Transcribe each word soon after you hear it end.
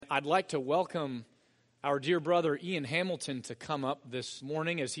I'd like to welcome our dear brother Ian Hamilton to come up this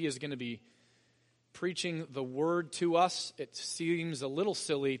morning as he is going to be preaching the word to us. It seems a little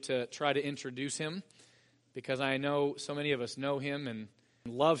silly to try to introduce him because I know so many of us know him and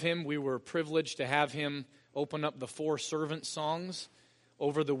love him. We were privileged to have him open up the 4 servant songs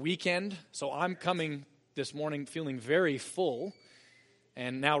over the weekend. So I'm coming this morning feeling very full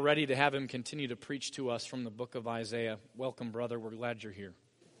and now ready to have him continue to preach to us from the book of Isaiah. Welcome, brother. We're glad you're here.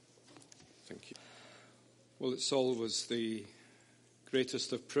 Thank you. Well, it's always the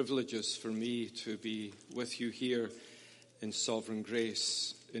greatest of privileges for me to be with you here in Sovereign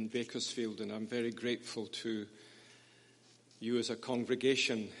Grace in Bakersfield, and I'm very grateful to you as a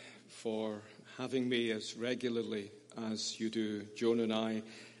congregation for having me as regularly as you do. Joan and I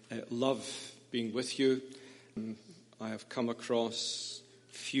love being with you. I have come across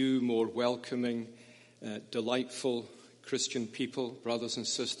few more welcoming, delightful Christian people, brothers and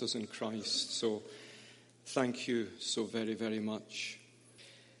sisters in Christ. So thank you so very, very much.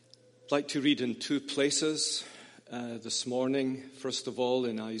 I'd like to read in 2 places this morning. First of all,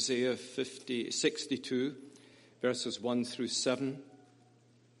 in Isaiah 62, verses 1 through 7.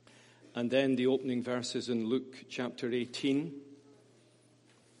 And then the opening verses in Luke chapter 18.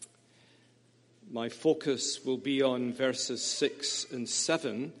 My focus will be on verses 6 and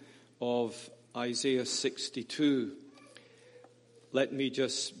 7 of Isaiah 62. Let me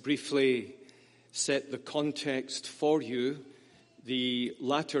just briefly set the context for you. The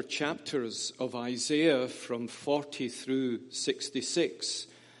latter chapters of Isaiah from 40 through 66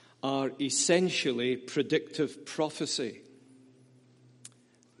 are essentially predictive prophecy.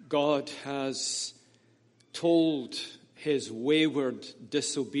 God has told his wayward,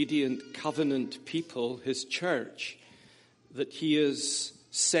 disobedient covenant people, his church, that he is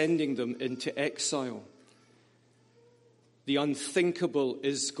sending them into exile. The unthinkable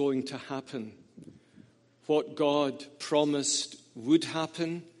is going to happen. What God promised would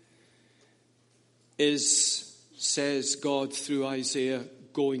happen is, says God through Isaiah,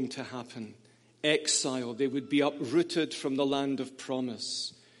 going to happen. Exile. They would be uprooted from the land of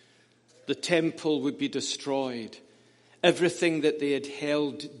promise. The temple would be destroyed. Everything that they had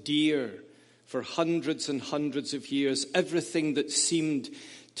held dear for hundreds and hundreds of years, everything that seemed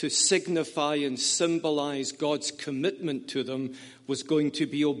to signify and symbolize God's commitment to them was going to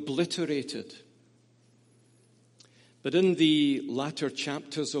be obliterated. But in the latter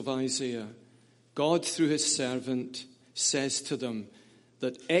chapters of Isaiah, God through his servant says to them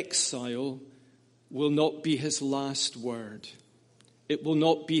that exile will not be his last word. It will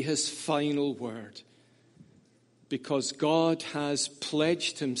not be his final word, because God has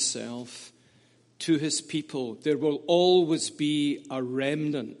pledged himself to his people. There will always be a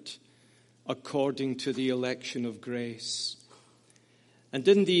remnant according to the election of grace. And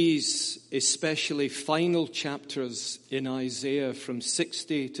in these especially final chapters in Isaiah from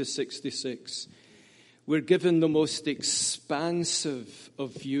 60 to 66, we're given the most expansive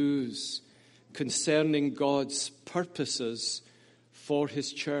of views concerning God's purposes for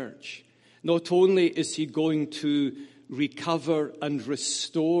his church. Not only is he going to recover and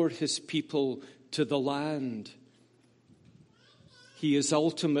restore his people to the land, he is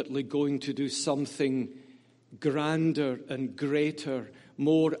ultimately going to do something grander and greater,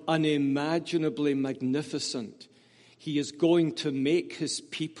 more unimaginably magnificent. He is going to make his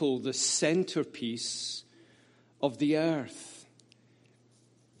people the centerpiece of the earth.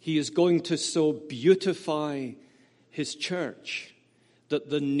 He is going to so beautify his church that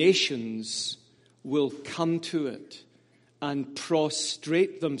the nations will come to it and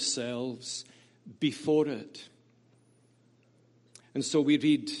prostrate themselves before it. And so we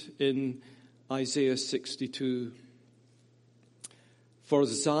read in Isaiah 62, "For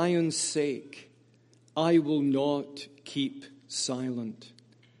Zion's sake, I will not keep silent.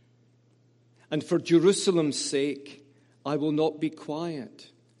 And for Jerusalem's sake, I will not be quiet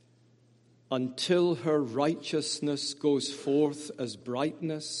until her righteousness goes forth as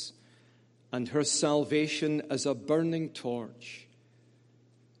brightness and her salvation as a burning torch.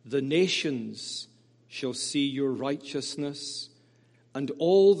 The nations shall see your righteousness, and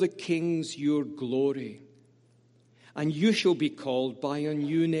all the kings your glory. And you shall be called by a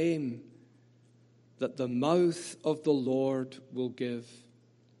new name that the mouth of the Lord will give.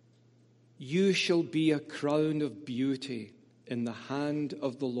 You shall be a crown of beauty in the hand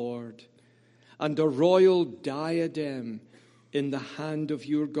of the Lord, and a royal diadem in the hand of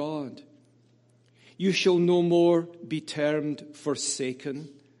your God. You shall no more be termed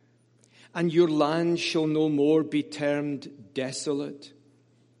forsaken, and your land shall no more be termed desolate,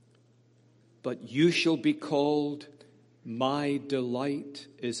 but you shall be called My delight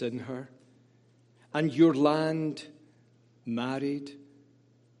is in her. And your land married,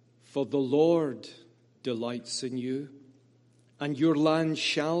 for the Lord delights in you. And your land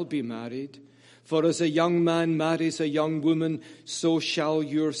shall be married, for as a young man marries a young woman, so shall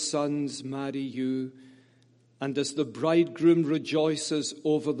your sons marry you. And as the bridegroom rejoices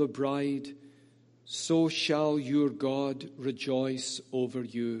over the bride, so shall your God rejoice over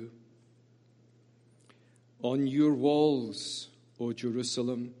you. On your walls, O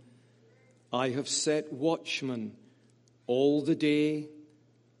Jerusalem, I have set watchmen all the day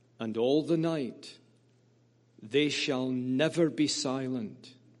and all the night. They shall never be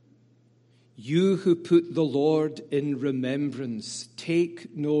silent. You who put the Lord in remembrance,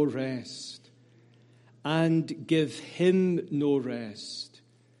 take no rest, and give him no rest,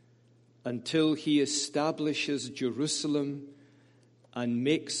 until he establishes Jerusalem and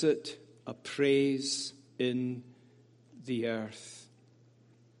makes it a praise in the earth.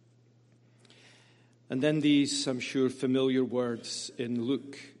 And then these, I'm sure, familiar words in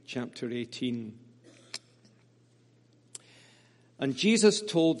Luke chapter 18. And Jesus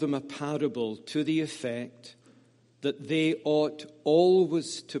told them a parable to the effect that they ought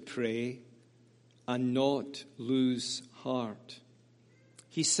always to pray and not lose heart.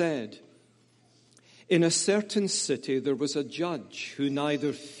 He said, in a certain city there was a judge who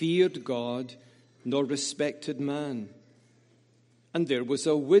neither feared God nor respected man. And there was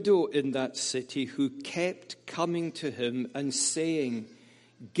a widow in that city who kept coming to him and saying,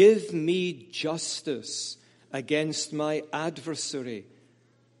 give me justice against my adversary.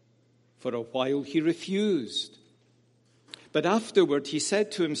 For a while he refused. But afterward he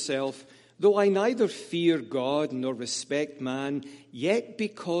said to himself, though I neither fear God nor respect man, yet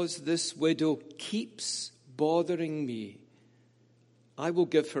because this widow keeps bothering me, I will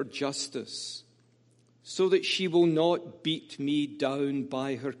give her justice, so that she will not beat me down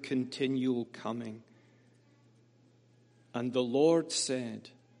by her continual coming. And the Lord said,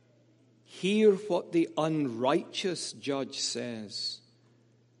 hear what the unrighteous judge says.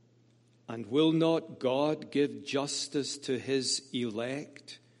 And will not God give justice to his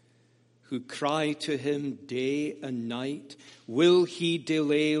elect, who cry to him day and night? Will he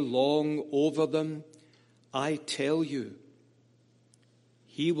delay long over them? I tell you,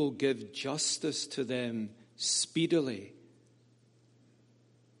 he will give justice to them speedily.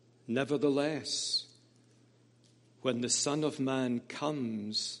 Nevertheless, when the Son of Man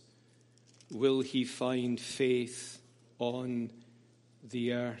comes, will he find faith on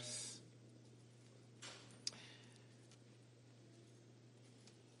the earth?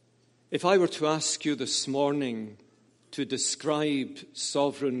 If I were to ask you this morning to describe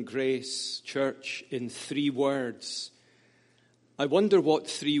Sovereign Grace Church in 3 words, I wonder what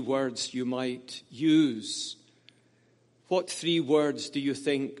 3 words you might use. What 3 words do you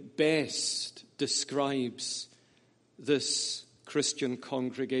think best describes this Christian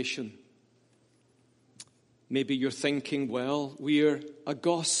congregation? Maybe you're thinking, well, we're a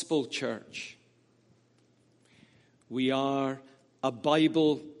gospel church. We are a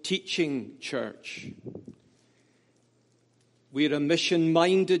Bible teaching church. We're a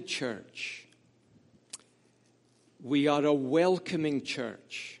mission-minded church. We are a welcoming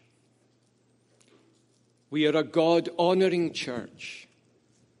church. We are a God-honoring church.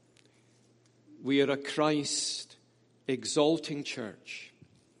 We are a Christ-exalting church.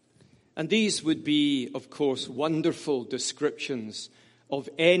 And these would be, of course, wonderful descriptions of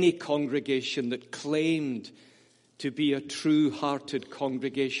any congregation that claimed to be a true-hearted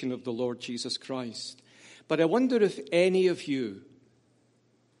congregation of the Lord Jesus Christ. But I wonder if any of you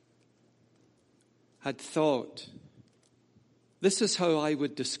had thought, this is how I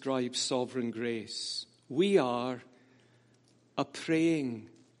would describe Sovereign Grace. We are a praying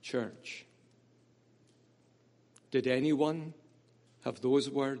church. Did anyone have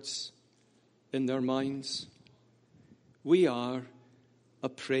those words in their minds? We are a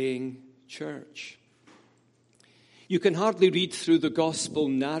praying church. You can hardly read through the gospel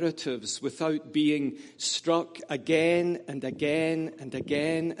narratives without being struck again and again and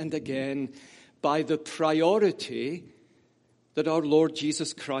again and again by the priority that our Lord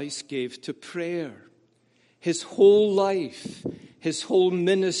Jesus Christ gave to prayer. His whole life, his whole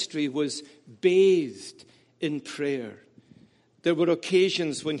ministry was bathed in prayer. There were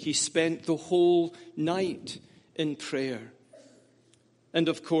occasions when he spent the whole night in prayer. And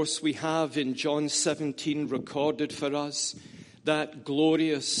of course, we have in John 17 recorded for us that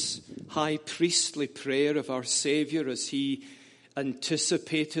glorious high priestly prayer of our Savior as he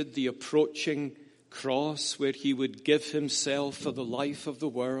anticipated the approaching cross where he would give himself for the life of the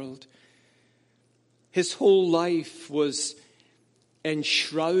world. His whole life was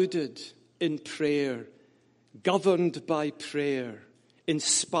enshrouded in prayer, governed by prayer,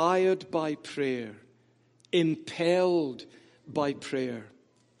 inspired by prayer, impelled by prayer.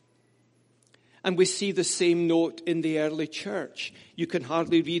 And we see the same note in the early church. You can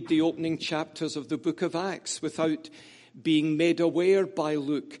hardly read the opening chapters of the book of Acts without being made aware by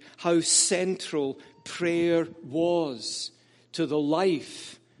Luke how central prayer was to the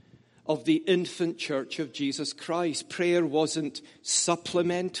life of the infant church of Jesus Christ. Prayer wasn't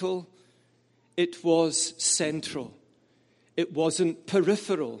supplemental, it was central. It wasn't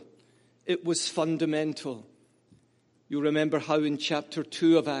peripheral, it was fundamental. You remember how in chapter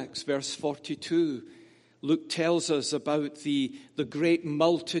 2 of Acts, verse 42, Luke tells us about the great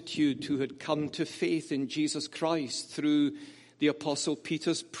multitude who had come to faith in Jesus Christ through the Apostle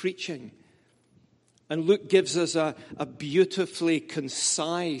Peter's preaching. And Luke gives us a beautifully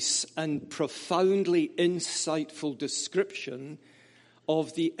concise and profoundly insightful description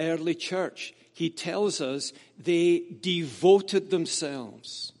of the early church. He tells us they devoted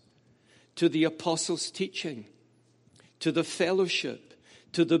themselves to the apostles' teaching, to the fellowship,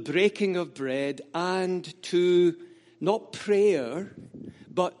 to the breaking of bread, and to not prayer,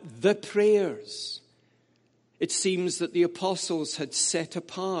 but the prayers. It seems that the apostles had set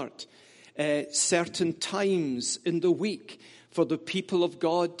apart certain times in the week for the people of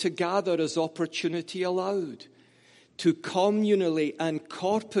God to gather as opportunity allowed, to communally and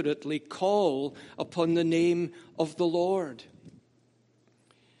corporately call upon the name of the Lord.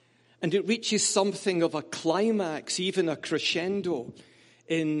 And it reaches something of a climax, even a crescendo,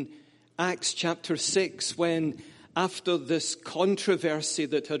 in Acts chapter 6, when after this controversy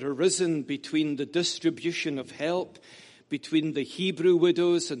that had arisen between the distribution of help between the Hebrew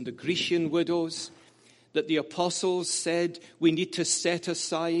widows and the Grecian widows, that the apostles said we need to set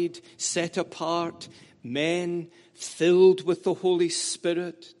aside, set apart men filled with the Holy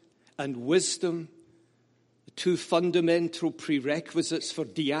Spirit and wisdom, the two fundamental prerequisites for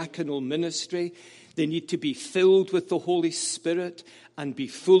diaconal ministry. They need to be filled with the Holy Spirit and be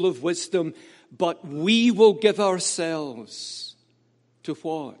full of wisdom, but we will give ourselves to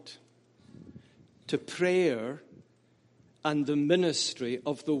what? To prayer and the ministry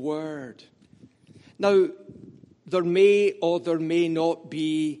of the word. Now, there may or there may not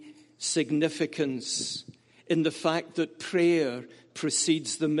be significance in the fact that prayer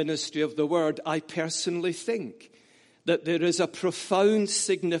precedes the ministry of the word. I personally think that there is a profound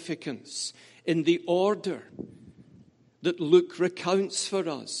significance in the order that Luke recounts for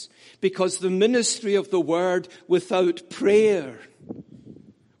us, because the ministry of the word without prayer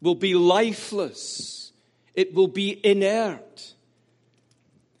will be lifeless. It will be inert.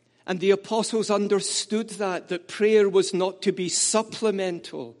 And the apostles understood that prayer was not to be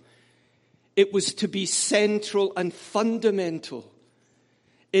supplemental. It was to be central and fundamental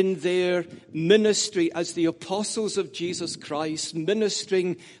in their ministry as the apostles of Jesus Christ,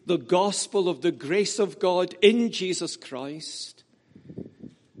 ministering the gospel of the grace of God in Jesus Christ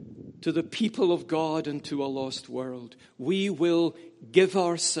to the people of God and to a lost world. We will give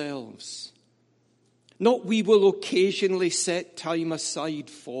ourselves. Not we will occasionally set time aside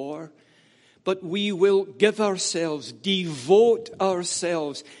for, but we will give ourselves, devote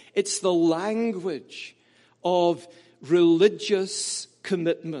ourselves. It's the language of religious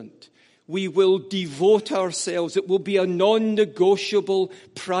commitment. We will devote ourselves. It will be a non-negotiable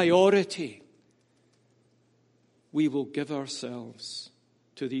priority. We will give ourselves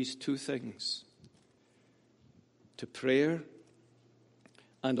to these two things, to prayer.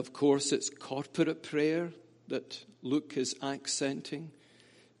 And of course, it's corporate prayer that Luke is accenting,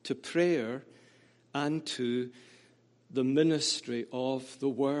 to prayer and to the ministry of the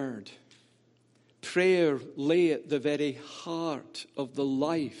word. Prayer lay at the very heart of the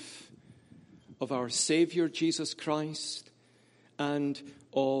life of our Savior Jesus Christ and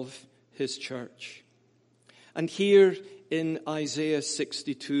of his church. And here in Isaiah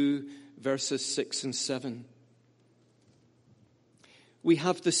 62, verses 6 and 7, we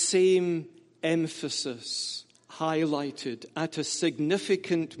have the same emphasis highlighted at a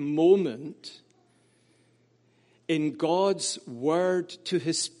significant moment in God's word to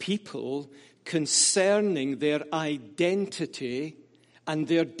his people concerning their identity and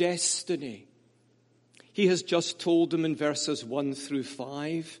their destiny. He has just told them in verses 1 through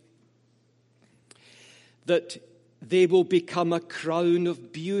 5 that they will become a crown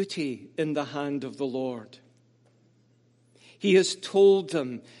of beauty in the hand of the Lord. He has told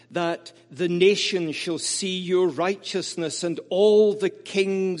them that the nations shall see your righteousness and all the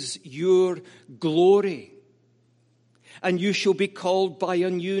kings your glory. and you shall be called by a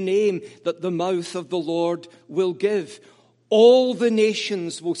new name that the mouth of the Lord will give. All the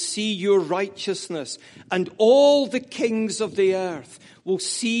nations will see your righteousness, and all the kings of the earth will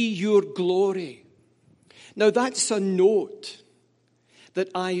see your glory. Now that's a note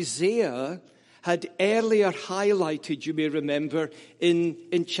that Isaiah had earlier highlighted, you may remember,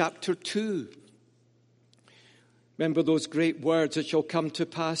 in chapter 2. Remember those great words, "It shall come to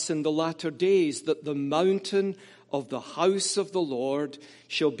pass in the latter days that the mountain of the house of the Lord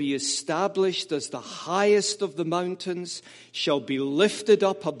shall be established as the highest of the mountains, shall be lifted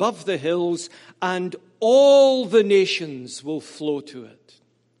up above the hills, and all the nations will flow to it."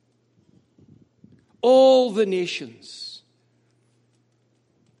 All the nations.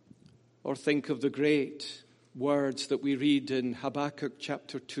 Or think of the great words that we read in Habakkuk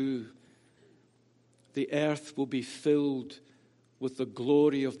chapter 2. The earth will be filled with the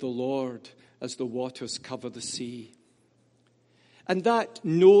glory of the Lord as the waters cover the sea. And that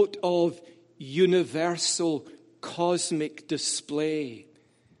note of universal cosmic display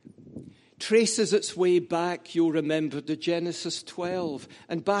traces its way back, you'll remember, to Genesis 12,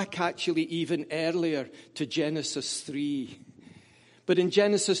 and back actually even earlier to Genesis 3. But in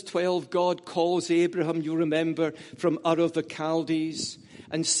Genesis 12, God calls Abraham, you remember, from Ur of the Chaldees,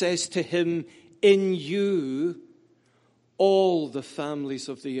 and says to him, "In you, all the families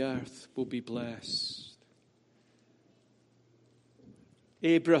of the earth will be blessed."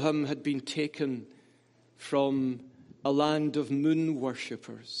 Abraham had been taken from a land of moon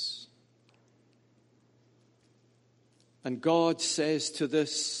worshippers. And God says to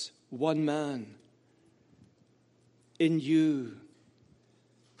this one man, "In you,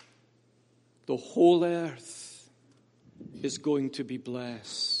 the whole earth is going to be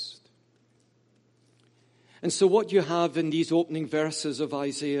blessed." And so what you have in these opening verses of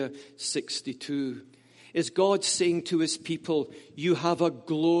Isaiah 62 is God saying to his people, you have a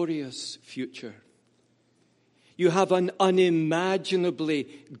glorious future. You have an unimaginably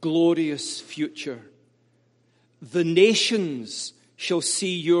glorious future. The nations shall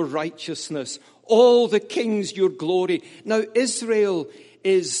see your righteousness, all the kings your glory. Now Israel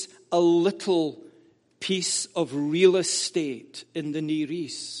is a little piece of real estate in the Near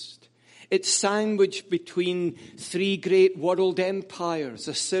East. It's sandwiched between three great world empires,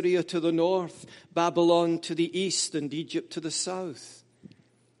 Assyria to the north, Babylon to the east, and Egypt to the south.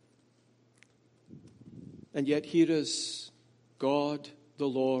 And yet here is God the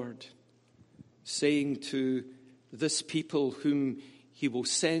Lord saying to this people whom he will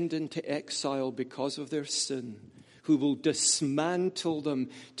send into exile because of their sin, who will dismantle them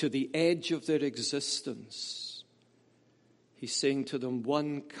to the edge of their existence. He's saying to them,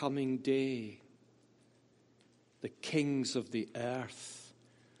 one coming day, the kings of the earth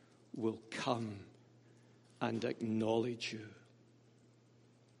will come and acknowledge you.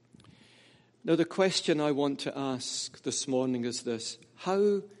 Now, the question I want to ask this morning is this: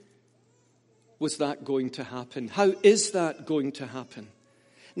 how was that going to happen? How is that going to happen?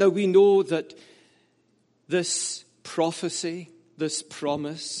 Now, we know that this prophecy, this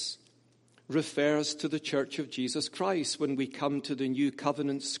promise, refers to the Church of Jesus Christ when we come to the New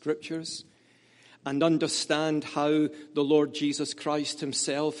Covenant Scriptures and understand how the Lord Jesus Christ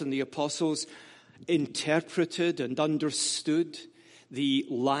himself and the apostles interpreted and understood the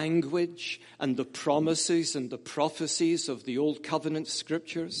language and the promises and the prophecies of the Old Covenant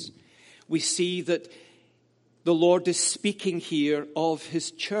Scriptures. We see that the Lord is speaking here of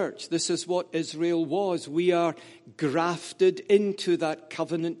his church. This is what Israel was. We are grafted into that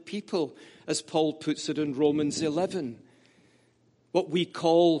covenant people, as Paul puts it in Romans 11. What we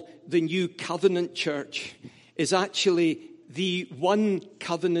call the New Covenant Church is actually the one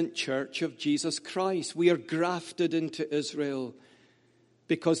covenant church of Jesus Christ. We are grafted into Israel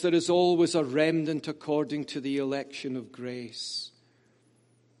because there is always a remnant according to the election of grace.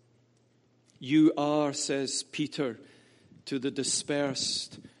 You are, says Peter, to the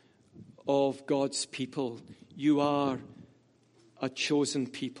dispersed of God's people, you are a chosen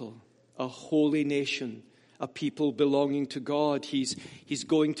people, a holy nation, a people belonging to God. He's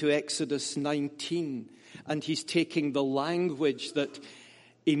going to Exodus 19, and he's taking the language that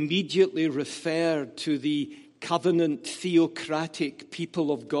immediately referred to the covenant theocratic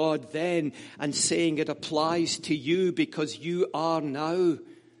people of God then and saying it applies to you because you are now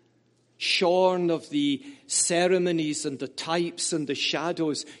shorn of the ceremonies and the types and the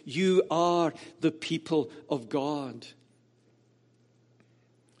shadows. You are the people of God.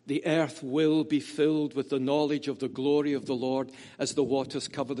 The earth will be filled with the knowledge of the glory of the Lord as the waters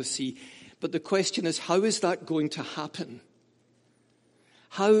cover the sea. But the question is, how is that going to happen?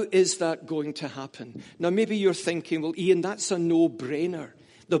 How is that going to happen? Now, maybe you're thinking, well, Ian, that's a no-brainer.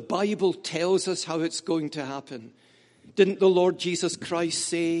 The Bible tells us how it's going to happen. Didn't the Lord Jesus Christ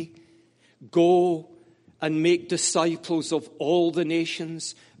say, go and make disciples of all the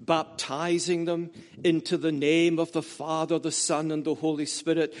nations, baptizing them into the name of the Father, the Son, and the Holy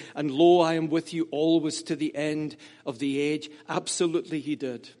Spirit, and lo, I am with you always to the end of the age? Absolutely, he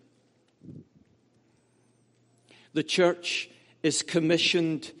did. The church is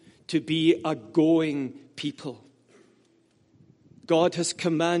commissioned to be a going people. God has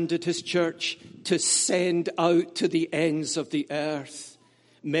commanded his church to send out to the ends of the earth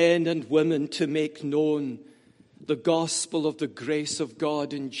men and women to make known the gospel of the grace of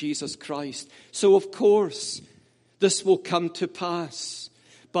God in Jesus Christ. So, of course, this will come to pass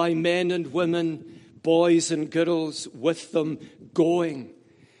by men and women, boys and girls with them going.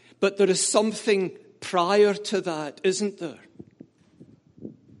 But there is something prior to that, isn't there?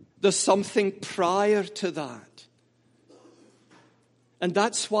 There's something prior to that. And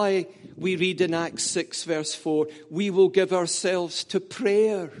that's why we read in Acts 6 verse 4, we will give ourselves to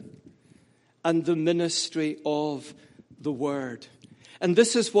prayer and the ministry of the word. And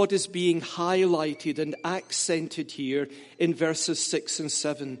this is what is being highlighted and accented here in verses 6 and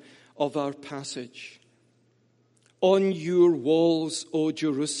 7 of our passage. On your walls, O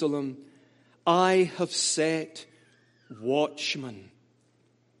Jerusalem, I have set watchmen.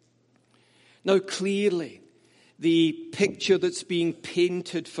 Now clearly, the picture that's being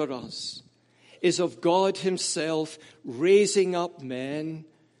painted for us is of God himself raising up men,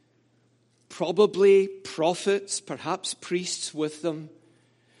 probably prophets, perhaps priests with them,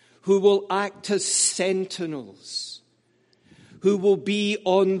 who will act as sentinels, who will be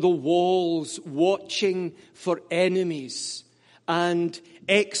on the walls watching for enemies and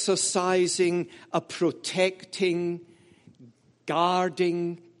exercising a protecting,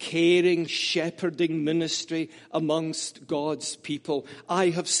 guarding, caring, shepherding ministry amongst God's people. I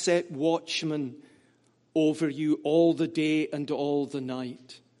have set watchmen over you all the day and all the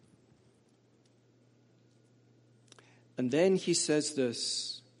night. And then he says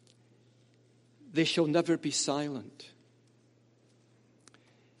this, they shall never be silent.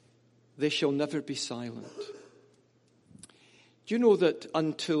 They shall never be silent. Do you know that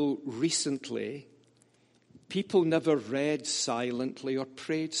until recently, people never read silently or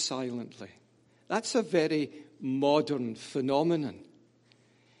prayed silently? That's a very modern phenomenon.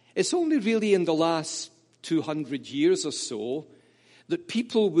 It's only really in the last 200 years or so that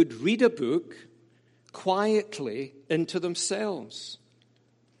people would read a book quietly into themselves.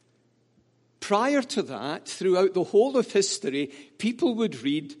 Prior to that, throughout the whole of history, people would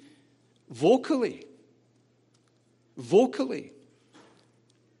read vocally. Vocally.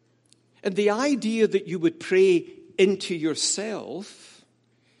 And the idea that you would pray into yourself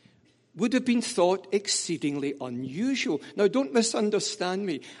would have been thought exceedingly unusual. Now, don't misunderstand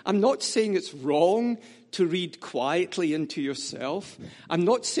me. I'm not saying it's wrong to read quietly into yourself. I'm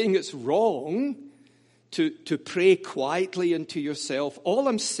not saying it's wrong to pray quietly into yourself. All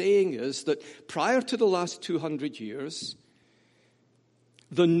I'm saying is that prior to the last 200 years,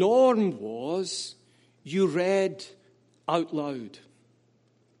 the norm was you read out loud.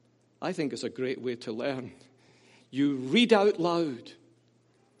 I think it's a great way to learn. You read out loud.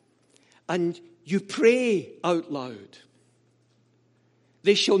 And you pray out loud.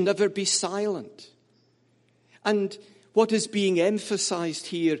 They shall never be silent. And what is being emphasized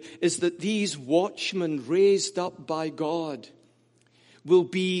here is that these watchmen raised up by God will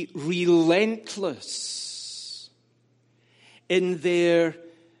be relentless in their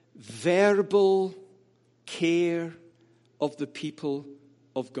verbal care of the people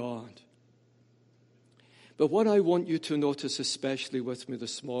of God. But what I want you to notice especially with me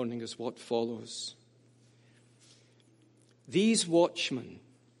this morning is what follows. These watchmen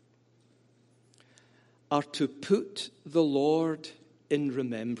are to put the Lord in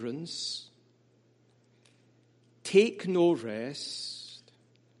remembrance, take no rest,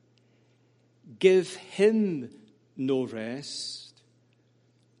 give him no rest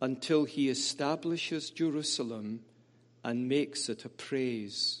until he establishes Jerusalem and makes it a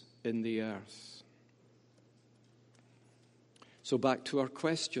praise in the earth. So back to our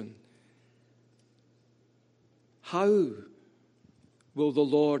question. How will the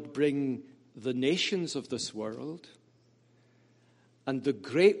Lord bring the nations of this world and the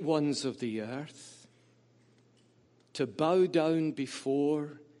great ones of the earth to bow down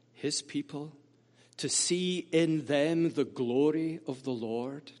before his people, to see in them the glory of the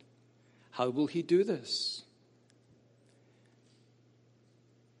Lord? How will he do this?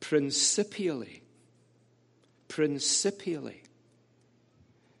 Principially,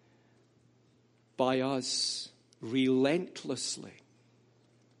 by us relentlessly,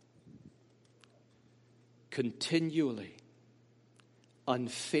 continually,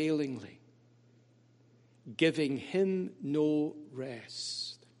 unfailingly, giving him no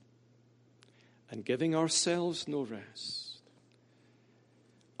rest and giving ourselves no rest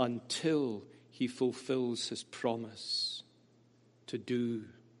until he fulfills his promise to do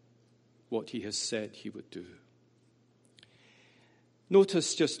what he has said he would do.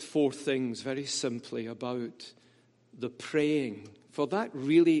 Notice just 4 things very simply about the praying, for that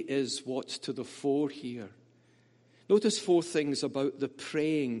really is what's to the fore here. Notice 4 things about the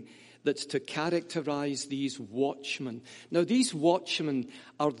praying that's to characterize these watchmen. Now, these watchmen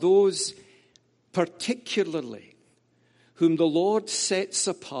are those particularly whom the Lord sets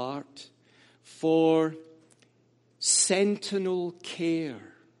apart for sentinel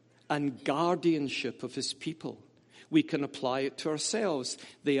care and guardianship of his people. We can apply it to ourselves.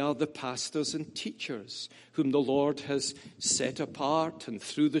 They are the pastors and teachers whom the Lord has set apart and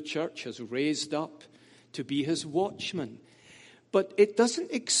through the church has raised up to be his watchmen. But it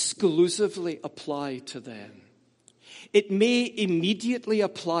doesn't exclusively apply to them. It may immediately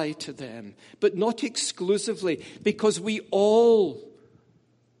apply to them, but not exclusively, because we all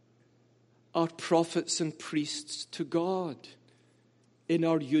are prophets and priests to God in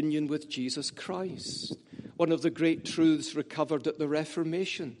our union with Jesus Christ. One of the great truths recovered at the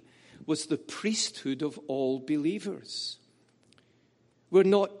Reformation was the priesthood of all believers. We're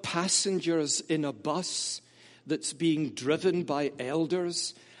not passengers in a bus that's being driven by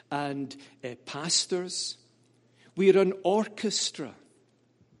elders and pastors. We're an orchestra.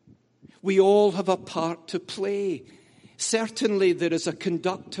 We all have a part to play. Certainly there is a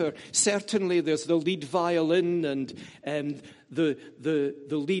conductor. Certainly there's the lead violin and the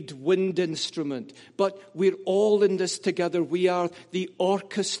lead wind instrument. But we're all in this together. We are the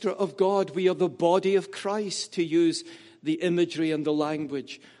orchestra of God. We are the body of Christ, to use the imagery and the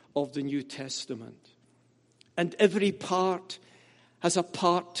language of the New Testament. And every part has a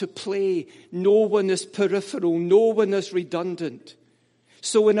part to play. No one is peripheral. No one is redundant.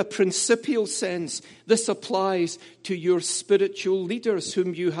 So in a principial sense, this applies to your spiritual leaders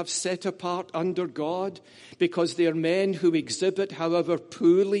whom you have set apart under God, because they are men who exhibit, however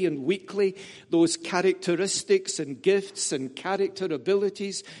poorly and weakly, those characteristics and gifts and character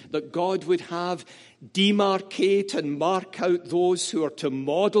abilities that God would have demarcate and mark out those who are to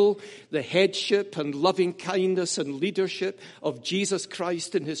model the headship and loving kindness and leadership of Jesus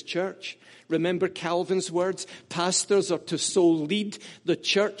Christ in his church. Remember Calvin's words, pastors are to so lead the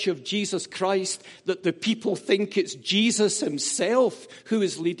church of Jesus Christ that the people think it's Jesus himself who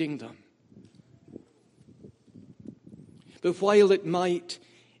is leading them. But while it might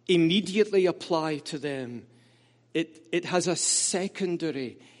immediately apply to them, it has a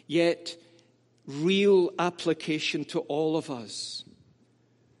secondary yet real application to all of us.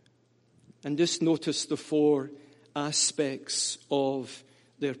 And just notice the 4 aspects of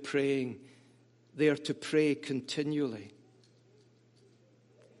their praying. They are to pray continually.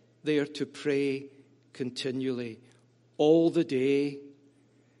 They are to pray continually, all the day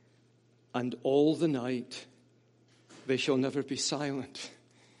and all the night. They shall never be silent.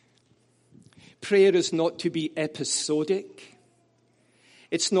 Prayer is not to be episodic.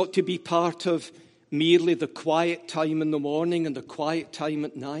 It's not to be part of merely the quiet time in the morning and the quiet time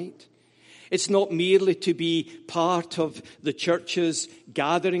at night. It's not merely to be part of the church's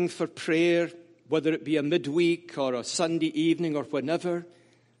gathering for prayer, whether it be a midweek or a Sunday evening or whenever.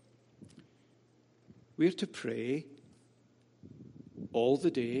 We're to pray all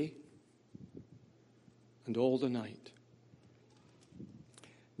the day and all the night.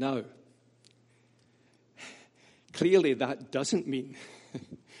 Now, clearly that doesn't mean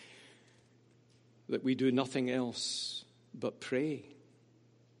that we do nothing else but pray.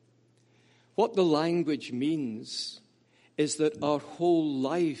 What the language means is that our whole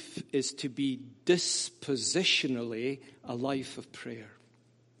life is to be dispositionally a life of prayer.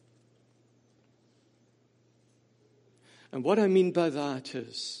 And what I mean by that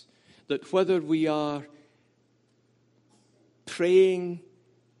is that whether we are praying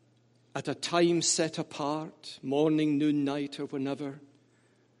at a time set apart, morning, noon, night, or whenever,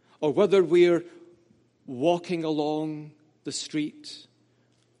 or whether we're walking along the street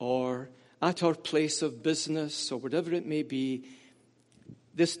or at our place of business or whatever it may be,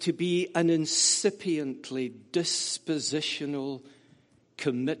 this to be an incipiently dispositional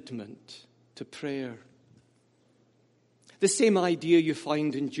commitment to prayer. The same idea you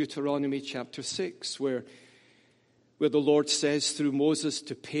find in Deuteronomy chapter 6, where the Lord says through Moses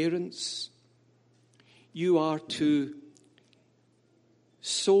to parents, you are to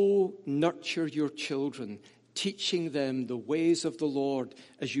so nurture your children, teaching them the ways of the Lord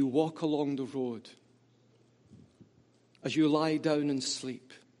as you walk along the road, as you lie down and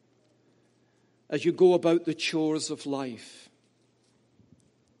sleep, as you go about the chores of life.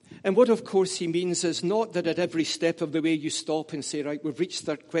 And what, of course, he means is not that at every step of the way you stop and say, right, we've reached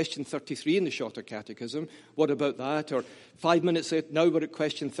question 33 in the Shorter Catechism. What about that? Or 5 minutes later, now we're at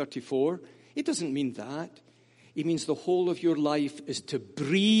question 34. It doesn't mean that. It means the whole of your life is to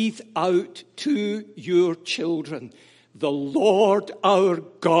breathe out to your children, the Lord our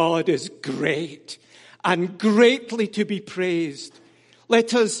God is great and greatly to be praised.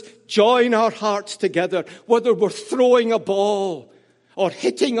 Let us join our hearts together, whether we're throwing a ball or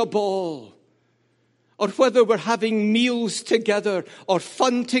hitting a ball, or whether we're having meals together or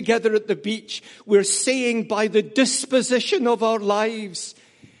fun together at the beach. We're saying by the disposition of our lives,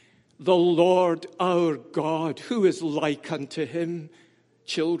 the Lord our God, who is like unto him,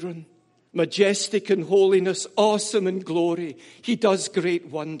 children, majestic in holiness, awesome in glory. He does great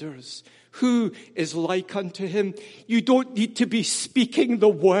wonders. Who is like unto him? You don't need to be speaking the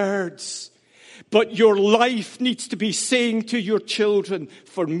words, but your life needs to be saying to your children,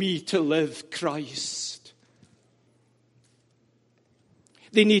 for me to live Christ.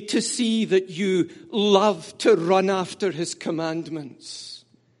 They need to see that you love to run after his commandments.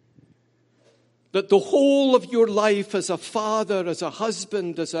 That the whole of your life as a father, as a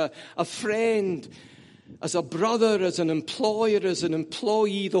husband, as a friend, as a brother, as an employer, as an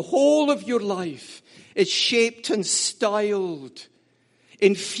employee, the whole of your life is shaped and styled,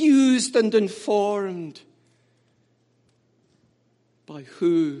 infused and informed by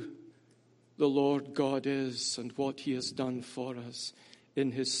who the Lord God is and what he has done for us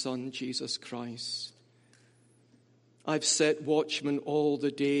in his Son, Jesus Christ. I've set watchmen all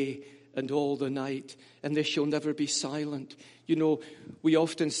the day and all the night, and they shall never be silent. You know, we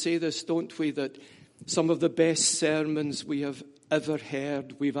often say this, don't we, that some of the best sermons we have ever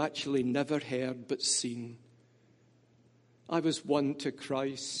heard, we've actually never heard but seen. I was won to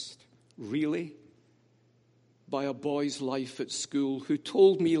Christ, really, by a boy's life at school who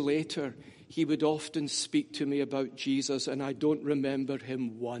told me later he would often speak to me about Jesus, and I don't remember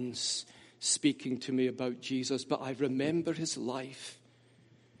him once speaking to me about Jesus, but I remember his life.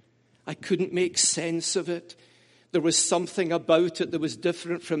 I couldn't make sense of it. There was something about it that was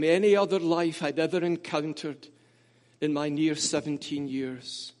different from any other life I'd ever encountered in my near 17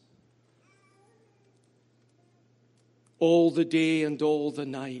 years. All the day and all the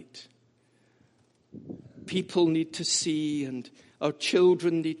night. People need to see, and our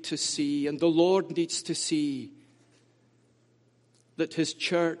children need to see, and the Lord needs to see that his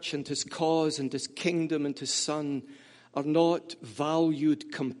church and his cause and his kingdom and his Son are not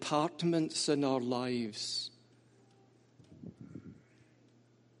valued compartments in our lives.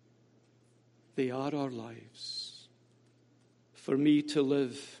 They are our lives. For me to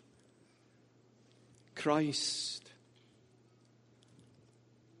live, Christ.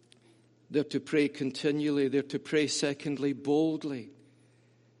 They're to pray continually. They're to pray, secondly, boldly.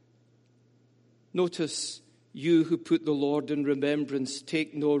 Notice, you who put the Lord in remembrance,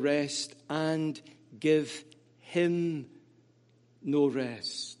 take no rest and give him no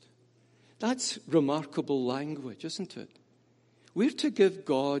rest. That's remarkable language, isn't it? We're to give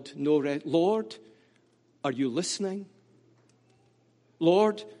God no rest. Lord, are you listening?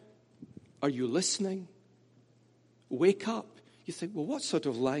 Lord, are you listening? Wake up. You think, well, what sort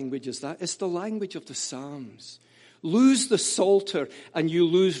of language is that? It's the language of the Psalms. Lose the Psalter and you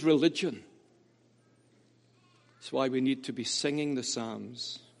lose religion. That's why we need to be singing the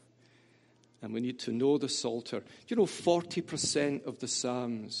Psalms. And we need to know the Psalter. Do you know 40% of the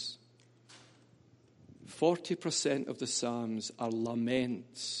Psalms, 40% of the Psalms are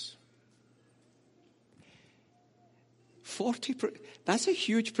laments. That's a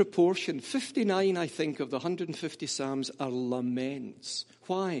huge proportion. 59, I think, of the 150 Psalms are laments.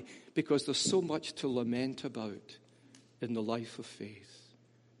 Why? Because there's so much to lament about in the life of faith.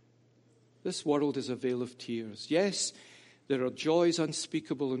 This world is a vale of tears. Yes, there are joys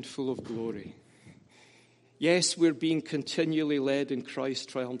unspeakable and full of glory. Yes, we're being continually led in Christ's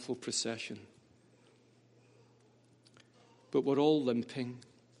triumphal procession. But we're all limping.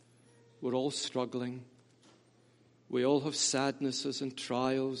 We're all struggling. We all have sadnesses and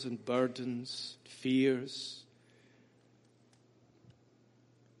trials and burdens, fears.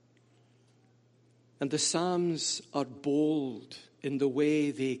 And the Psalms are bold in the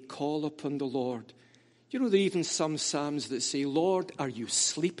way they call upon the Lord. You know, there are even some Psalms that say, Lord, are you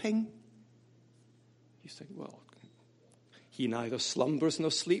sleeping? You think, well, he neither slumbers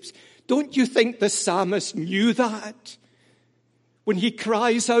nor sleeps. Don't you think the psalmist knew that? when he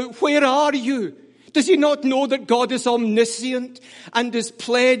cries out, "Where are you?" Does he not know that God is omniscient and is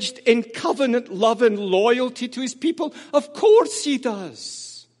pledged in covenant love and loyalty to his people? Of course he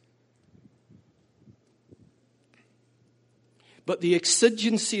does. But the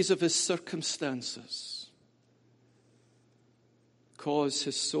exigencies of his circumstances cause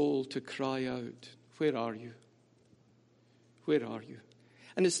his soul to cry out, "Where are you? Where are you?"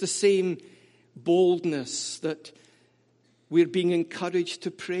 And it's the same boldness that we're being encouraged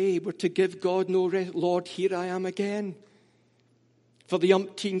to pray. We're to give God no rest. "Lord, here I am again." For the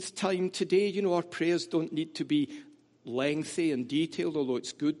umpteenth time today, our prayers don't need to be lengthy and detailed, although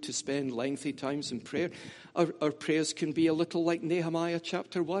it's good to spend lengthy times in prayer. Our prayers can be a little like Nehemiah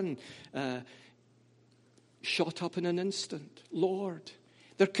chapter 1, shot up in an instant. Lord,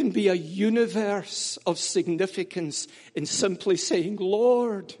 there can be a universe of significance in simply saying,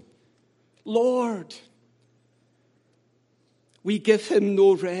 "Lord, Lord." We give him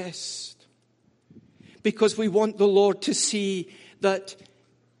no rest because we want the Lord to see that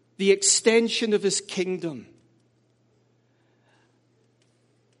the extension of his kingdom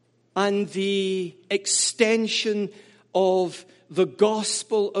and the extension of the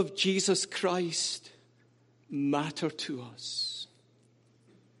gospel of Jesus Christ matter to us.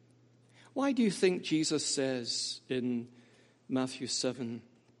 Why do you think Jesus says in Matthew 7,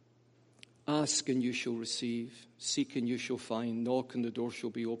 "Ask and you shall receive, seek and you shall find, knock and the door shall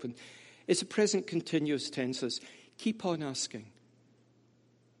be opened"? It's a present continuous tense. Keep on asking.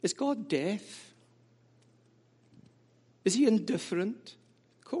 Is God deaf? Is he indifferent?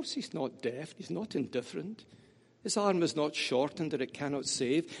 Of course he's not deaf. He's not indifferent. His arm is not shortened that it cannot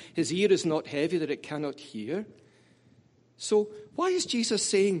save. His ear is not heavy that it cannot hear. So why is Jesus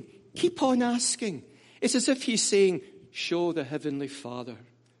saying, keep on asking? It's as if he's saying, show the Heavenly Father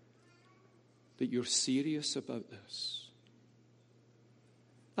that you're serious about this.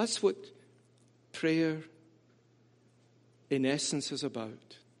 That's what prayer in essence is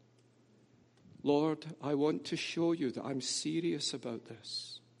about. Lord, I want to show you that I'm serious about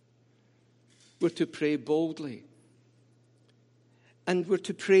this. We're to pray boldly. And we're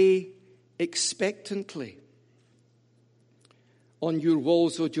to pray expectantly. On your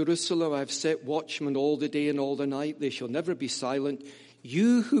walls, O Jerusalem, I've set watchmen all the day and all the night. They shall never be silent.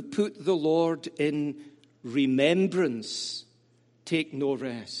 You who put the Lord in remembrance, take no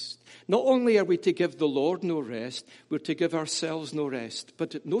rest. Not only are we to give the Lord no rest, we're to give ourselves no rest.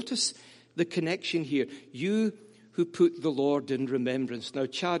 But notice the connection here. You who put the Lord in remembrance. Now,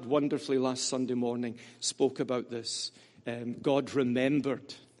 Chad wonderfully last Sunday morning spoke about this. God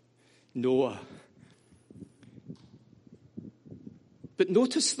remembered Noah. But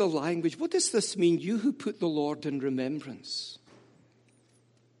notice the language. What does this mean? You who put the Lord in remembrance.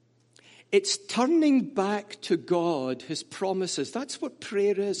 It's turning back to God, his promises. That's what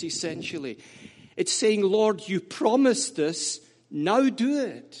prayer is, essentially. It's saying, Lord, you promised this. Now do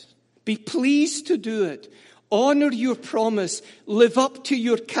it. Be pleased to do it. Honor your promise. Live up to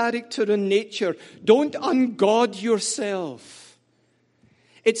your character and nature. Don't ungod yourself.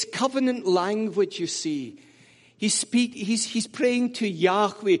 It's covenant language, you see. He's praying to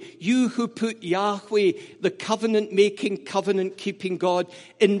Yahweh, you who put Yahweh, the covenant-making, covenant-keeping God,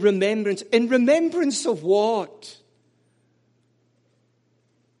 in remembrance. In remembrance of what?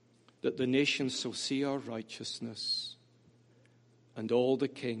 That the nations shall see our righteousness, and all the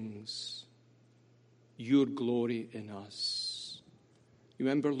kings, your glory in us. You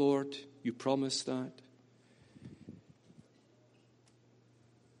remember, Lord, you promised that.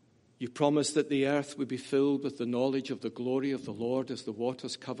 You promised that the earth would be filled with the knowledge of the glory of the Lord as the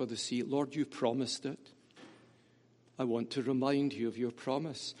waters cover the sea. Lord, you promised it. I want to remind you of your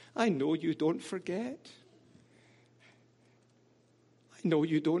promise. I know you don't forget. I know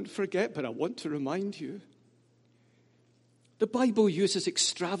you don't forget, but I want to remind you. The Bible uses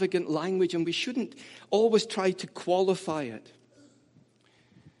extravagant language, and we shouldn't always try to qualify it.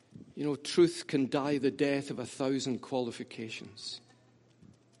 You know, truth can die the death of 1,000 qualifications.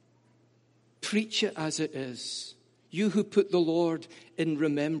 Preach it as it is. You who put the Lord in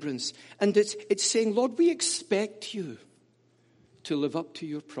remembrance. And it's saying, Lord, we expect you to live up to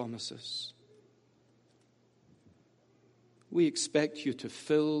your promises. We expect you to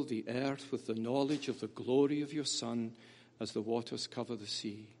fill the earth with the knowledge of the glory of your Son as the waters cover the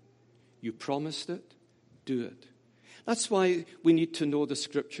sea. You promised it, do it. That's why we need to know the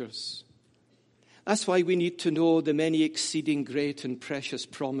Scriptures. That's why we need to know the many exceeding great and precious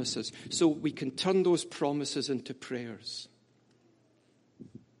promises, so we can turn those promises into prayers.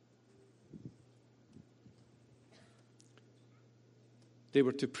 They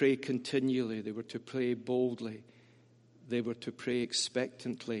were to pray continually. They were to pray boldly. they were to pray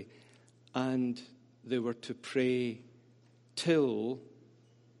expectantly, and they were to pray till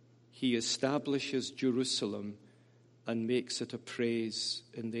he establishes Jerusalem and makes it a praise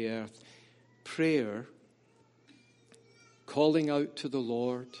in the earth. Prayer, calling out to the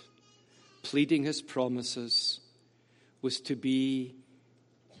Lord, pleading his promises, was to be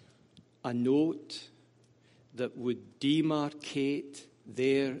a note that would demarcate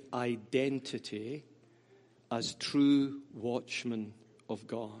their identity as true watchmen of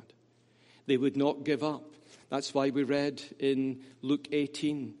God. They would not give up. That's why we read in Luke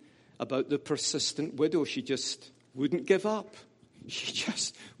 18 about the persistent widow. She just wouldn't give up. She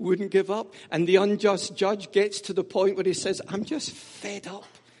just wouldn't give up. And the unjust judge gets to the point where he says, I'm just fed up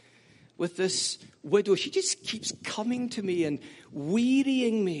with this widow. She just keeps coming to me and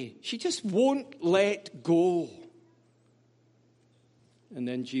wearying me. She just won't let go. And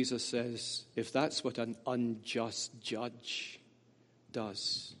then Jesus says, if that's what an unjust judge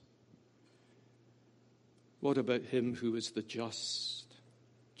does, what about him who is the just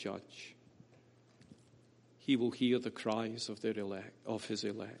judge? He will hear the cries of his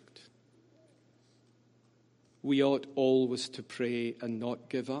elect. We ought always to pray and not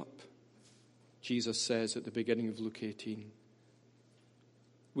give up. Jesus says at the beginning of Luke 18.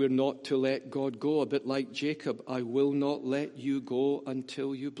 We're not to let God go, a bit like Jacob. I will not let you go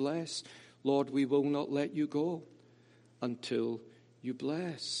until you bless. Lord, we will not let you go until you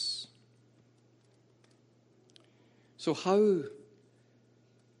bless. So how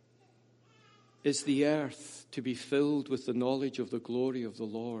is the earth to be filled with the knowledge of the glory of the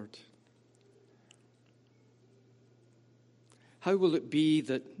Lord? How will it be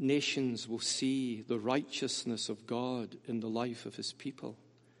that nations will see the righteousness of God in the life of his people?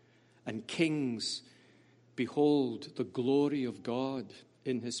 And kings behold the glory of God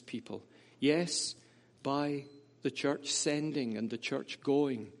in his people. Yes, by the church sending and the church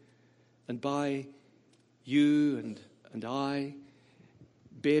going, and by you and I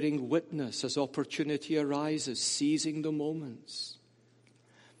bearing witness as opportunity arises, seizing the moments.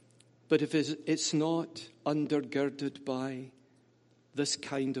 But if it's not undergirded by this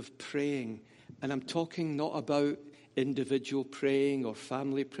kind of praying, and I'm talking not about individual praying or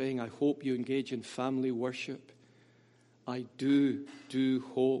family praying. I hope you engage in family worship. I do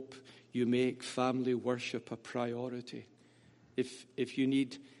hope you make family worship a priority. If you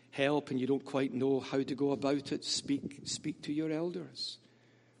need help and you don't quite know how to go about it, speak to your elders.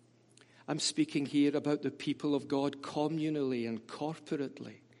 I'm speaking here about the people of God communally and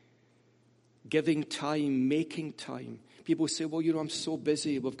corporately, giving time, making time. People say, well, I'm so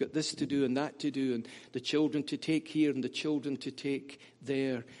busy. We've got this to do and that to do, and the children to take here and the children to take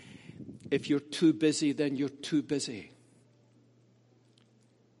there. If you're too busy, then you're too busy.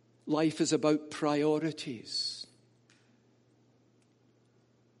 Life is about priorities.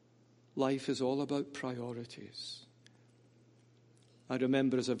 Life is all about priorities. I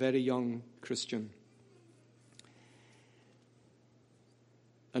remember as a very young Christian,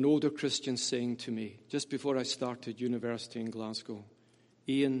 an older Christian saying to me, just before I started university in Glasgow,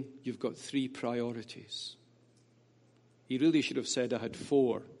 Ian, you've got 3 priorities. He really should have said I had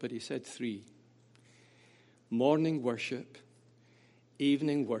 4, but he said 3. Morning worship,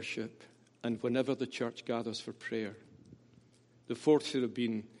 evening worship, and whenever the church gathers for prayer. The 4th should have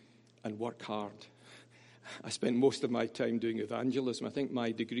been, and work hard. I spent most of my time doing evangelism. I think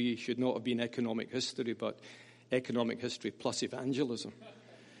my degree should not have been economic history, but economic history plus evangelism.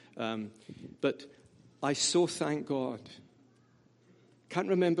 But I so thank God. Can't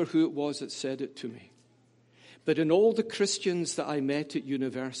remember who it was that said it to me. But in all the Christians that I met at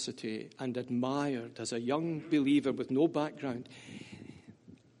university and admired as a young believer with no background,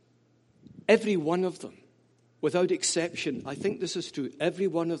 every one of them, without exception, I think this is true, every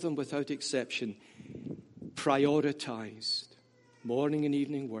one of them without exception prioritized morning and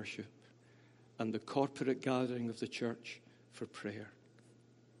evening worship and the corporate gathering of the church for prayer.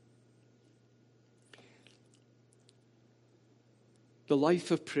 The life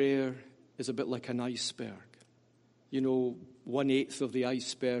of prayer is a bit like an iceberg. 1/8 of the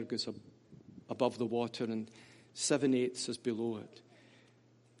iceberg is above the water and 7/8 is below it.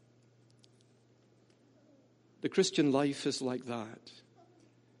 The Christian life is like that.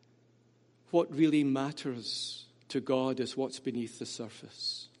 What really matters to God is what's beneath the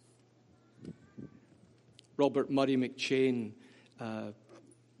surface. Robert Murray McCheyne,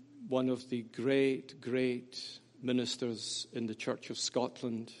 one of the great ministers in the Church of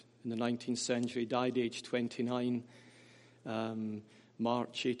Scotland in the 19th century, died aged 29,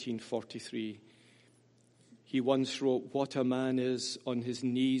 March 1843. He once wrote, "What a man is on his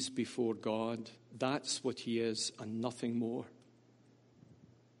knees before God, that's what he is and nothing more."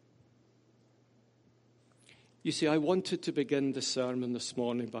 You see, I wanted to begin the sermon this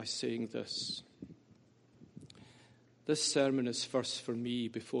morning by saying this. This sermon is first for me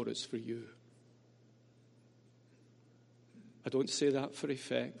before it's for you. I don't say that for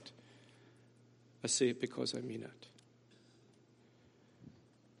effect. I say it because I mean it.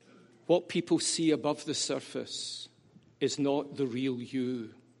 What people see above the surface is not the real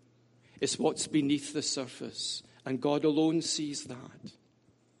you. It's what's beneath the surface, and God alone sees that.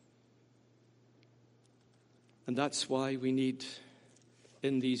 And that's why we need,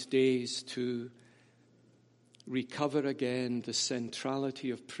 in these days, to recover again the centrality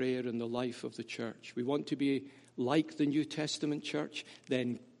of prayer in the life of the church. We want to be like the New Testament church,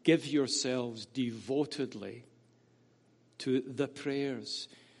 then give yourselves devotedly to the prayers,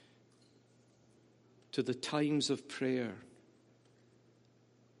 to the times of prayer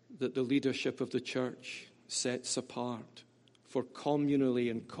that the leadership of the church sets apart for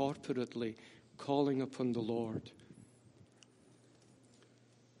communally and corporately calling upon the Lord.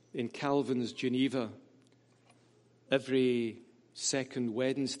 In Calvin's Geneva, every second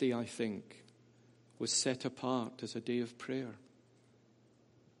Wednesday, I think, was set apart as a day of prayer.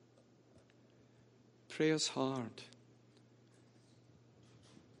 Prayer's hard.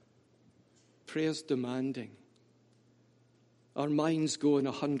 Prayer's demanding. Our minds go in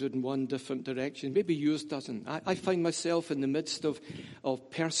 101 different directions. Maybe yours doesn't. I find myself in the midst of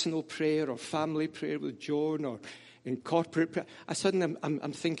personal prayer or family prayer with Joan or in corporate prayer. Suddenly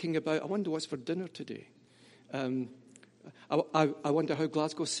I'm thinking about, I wonder what's for dinner today. I wonder how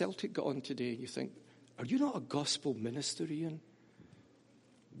Glasgow Celtic got on today. You think, are you not a gospel minister, Ian?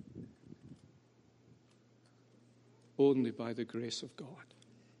 Only by the grace of God.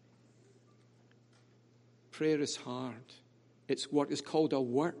 Prayer is hard. It's what is called a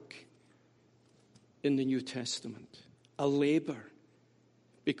work in the New Testament, a labor.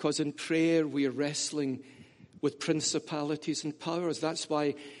 Because in prayer we are wrestling with principalities and powers. That's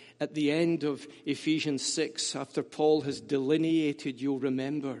why at the end of Ephesians 6, after Paul has delineated, you'll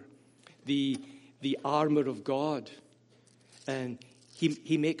remember, the armor of God. And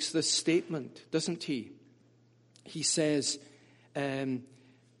he makes this statement, doesn't he? He says,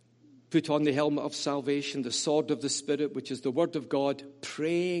 put on the helmet of salvation, the sword of the Spirit, which is the word of God,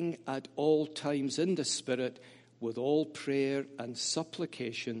 praying at all times in the Spirit with all prayer and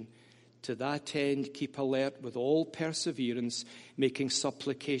supplication. To that end, keep alert with all perseverance, making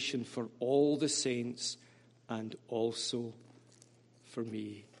supplication for all the saints and also for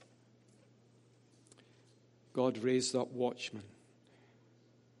me. God raised up watchmen.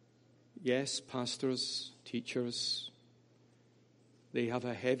 Yes, pastors, teachers, they have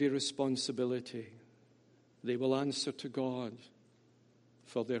a heavy responsibility. They will answer to God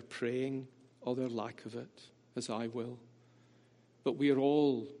for their praying or their lack of it, as I will. But we are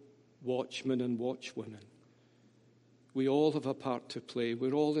all watchmen and watchwomen. We all have a part to play.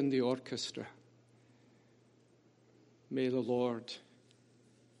 We're all in the orchestra. May the Lord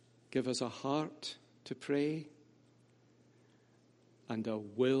give us a heart to pray and a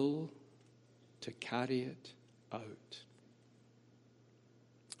will to carry it out.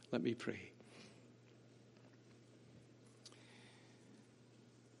 Let me pray.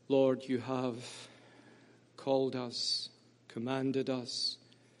 Lord, you have called us, commanded us,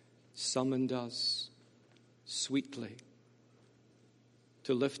 summoned us sweetly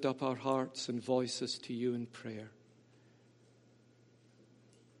to lift up our hearts and voices to you in prayer.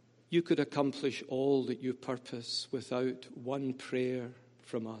 You could accomplish all that you purpose without one prayer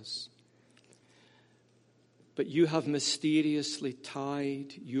from us. But you have mysteriously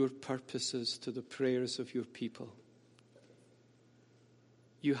tied your purposes to the prayers of your people.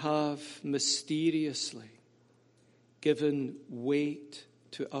 You have mysteriously given weight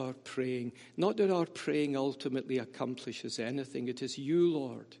to our praying. Not that our praying ultimately accomplishes anything. It is you,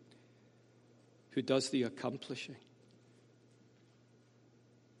 Lord, who does the accomplishing.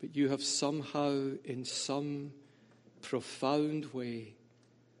 But you have somehow, in some profound way,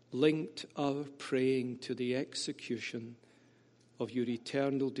 linked our praying to the execution of your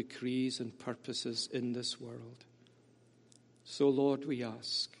eternal decrees and purposes in this world. So, Lord, we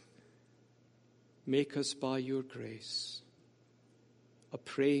ask, make us by your grace a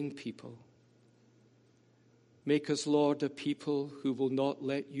praying people. Make us, Lord, a people who will not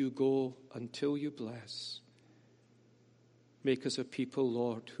let you go until you bless. Make us a people,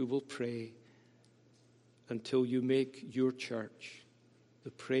 Lord, who will pray until you make your church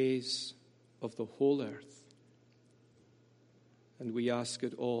the praise of the whole earth. And we ask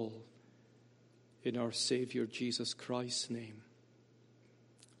it all in our Savior Jesus Christ's name.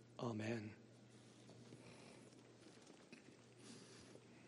 Amen.